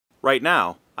Right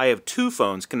now, I have two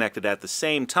phones connected at the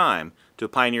same time to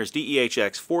Pioneer's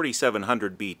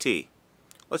DEH-X4700BT.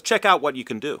 Let's check out what you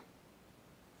can do.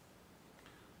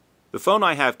 The phone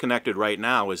I have connected right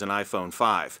now is an iPhone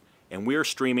 5, and we're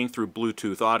streaming through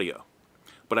Bluetooth audio.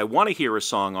 But I want to hear a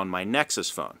song on my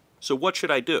Nexus phone, so what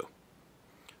should I do?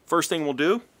 First thing we'll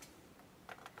do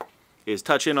is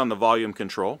touch in on the volume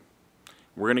control.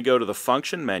 We're going to go to the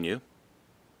function menu.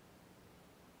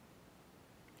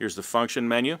 Here's the function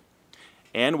menu.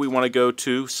 And we want to go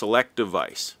to select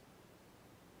device.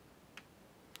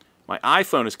 My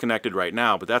iPhone is connected right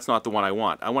now, but that's not the one I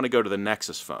want. I want to go to the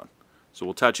Nexus phone. So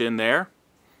we'll touch in there,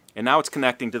 and now it's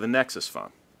connecting to the Nexus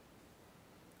phone.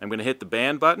 I'm going to hit the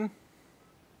band button.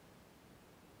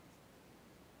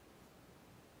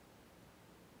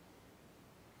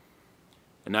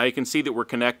 And now you can see that we're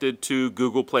connected to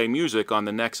Google Play Music on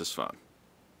the Nexus phone.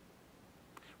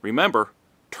 Remember,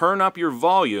 turn up your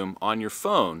volume on your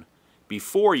phone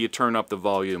before you turn up the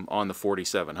volume on the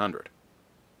 4700.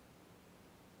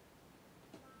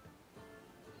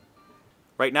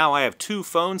 Right now I have two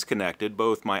phones connected,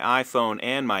 both my iPhone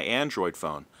and my Android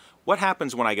phone. What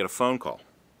happens when I get a phone call?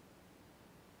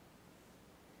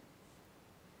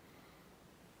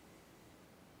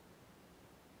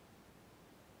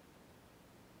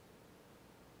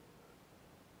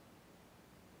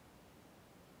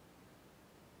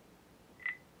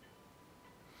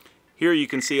 Here you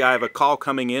can see I have a call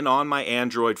coming in on my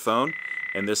Android phone,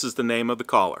 and this is the name of the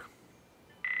caller.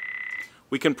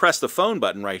 We can press the phone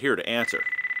button right here to answer.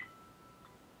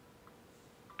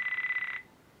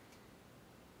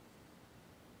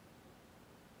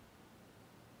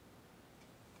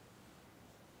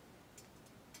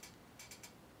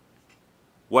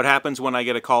 What happens when I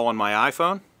get a call on my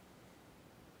iPhone?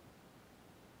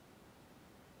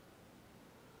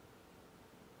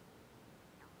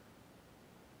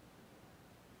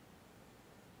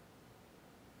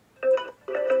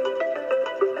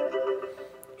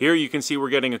 Here you can see we're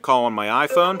getting a call on my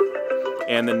iPhone,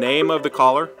 and the name of the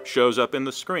caller shows up in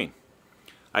the screen.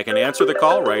 I can answer the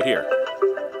call right here.